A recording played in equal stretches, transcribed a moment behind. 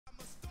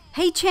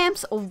Hey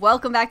champs,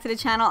 welcome back to the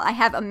channel. I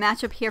have a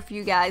matchup here for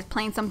you guys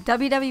playing some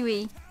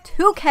WWE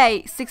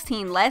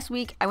 2K16. Last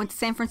week I went to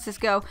San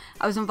Francisco.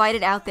 I was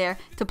invited out there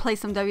to play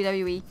some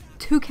WWE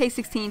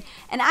 2K16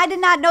 and I did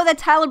not know that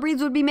Tyler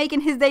Breeze would be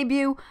making his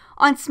debut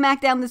on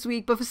Smackdown this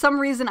week, but for some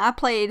reason I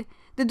played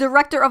the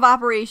Director of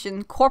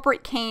Operation,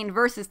 Corporate Kane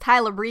versus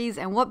Tyler Breeze,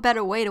 and what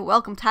better way to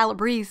welcome Tyler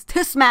Breeze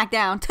to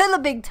Smackdown, to the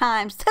big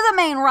times, to the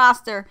main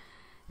roster,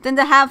 than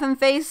to have him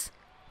face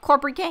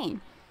Corporate Kane.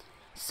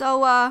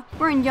 So,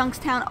 we're in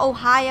Youngstown,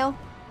 Ohio,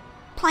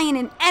 playing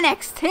in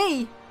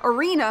NXT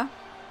Arena.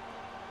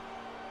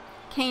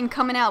 Kane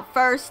coming out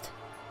first.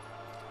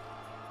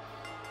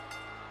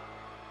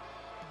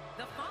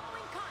 The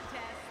following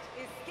contest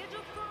is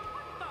scheduled for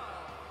one fall.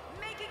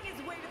 Making his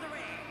way to the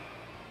ring,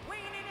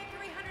 weighing in at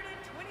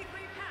 323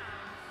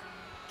 pounds,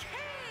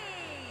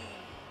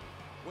 Kane!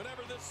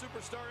 Whenever this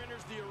superstar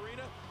enters the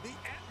arena, the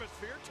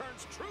atmosphere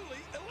turns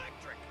truly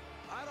electric.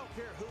 I don't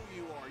care who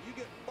you are. You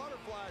get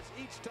butterflies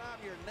each time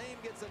your name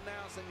gets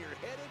announced and you're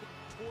headed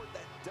toward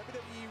that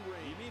WWE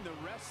ring. You mean the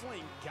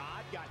wrestling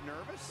god got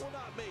nervous? Well,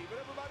 not me, but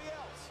everybody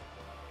else.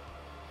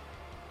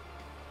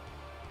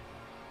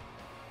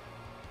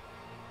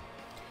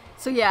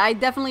 So yeah, I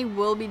definitely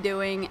will be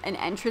doing an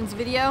entrance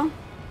video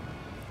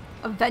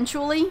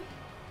eventually.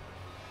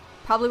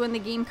 Probably when the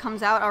game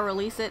comes out, I'll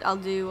release it. I'll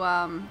do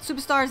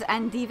Superstars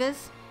and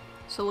Divas.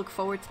 So look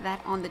forward to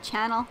that on the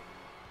channel.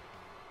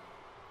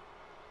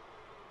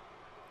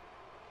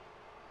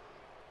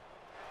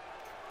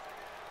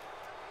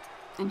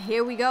 And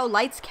here we go.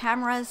 Lights,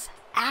 cameras,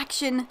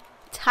 action.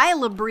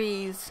 Tyler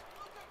Breeze.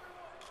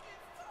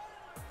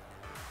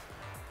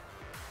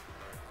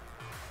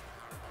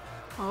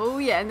 Oh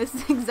yeah, and this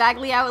is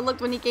exactly how it looked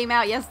when he came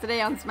out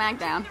yesterday on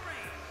SmackDown.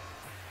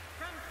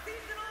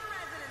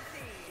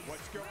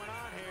 What's going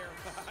on here?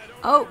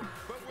 Oh,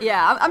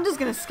 yeah, I'm just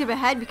going to skip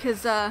ahead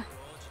because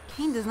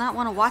Kane does not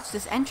want to watch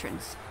this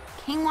entrance.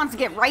 Kane wants to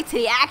get right to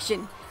the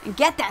action and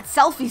get that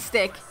selfie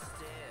stick.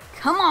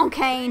 Come on,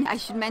 Kane. I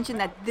should mention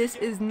that this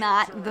is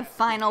not the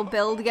final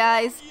build,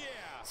 guys.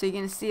 So you're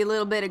going to see a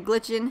little bit of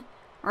glitching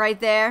right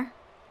there.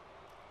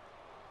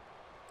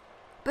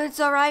 But it's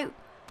alright.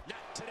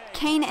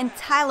 Kane and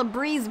Tyler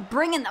Breeze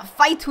bringing the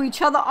fight to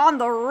each other on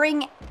the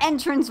ring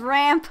entrance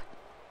ramp.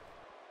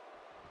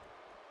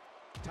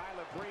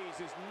 Tyler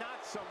Breeze is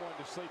not someone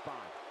to sleep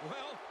on.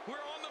 Well, we're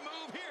on the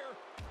move here.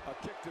 A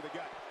kick to the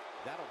gut.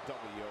 That'll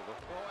double you over.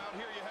 Well, out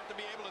here you have to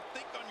be able to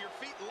think on your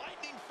feet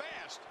lightning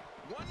fast.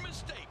 One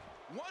mistake,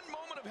 one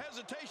moment of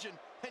hesitation,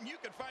 and you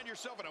could find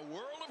yourself in a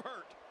world of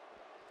hurt.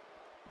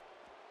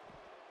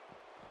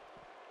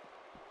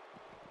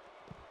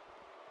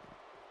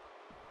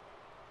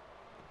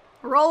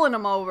 Rolling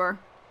him over.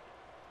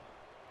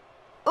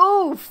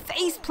 Ooh,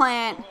 face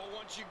plant. Oh,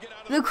 once you get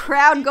out of The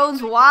crowd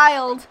goes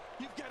wild.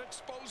 You've got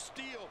exposed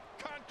steel,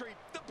 concrete,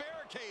 the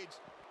barricades.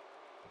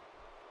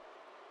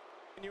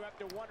 And you have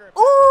to wonder if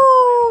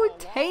Ooh,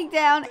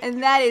 takedown,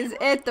 and that is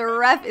it. The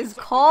ref is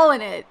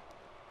calling it.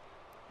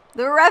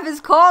 The ref is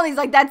calling. He's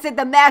like, that's it.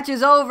 The match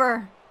is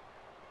over.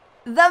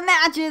 The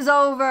match is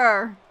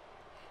over.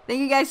 Thank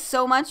you guys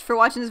so much for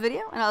watching this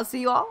video, and I'll see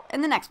you all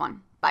in the next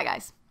one. Bye,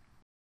 guys.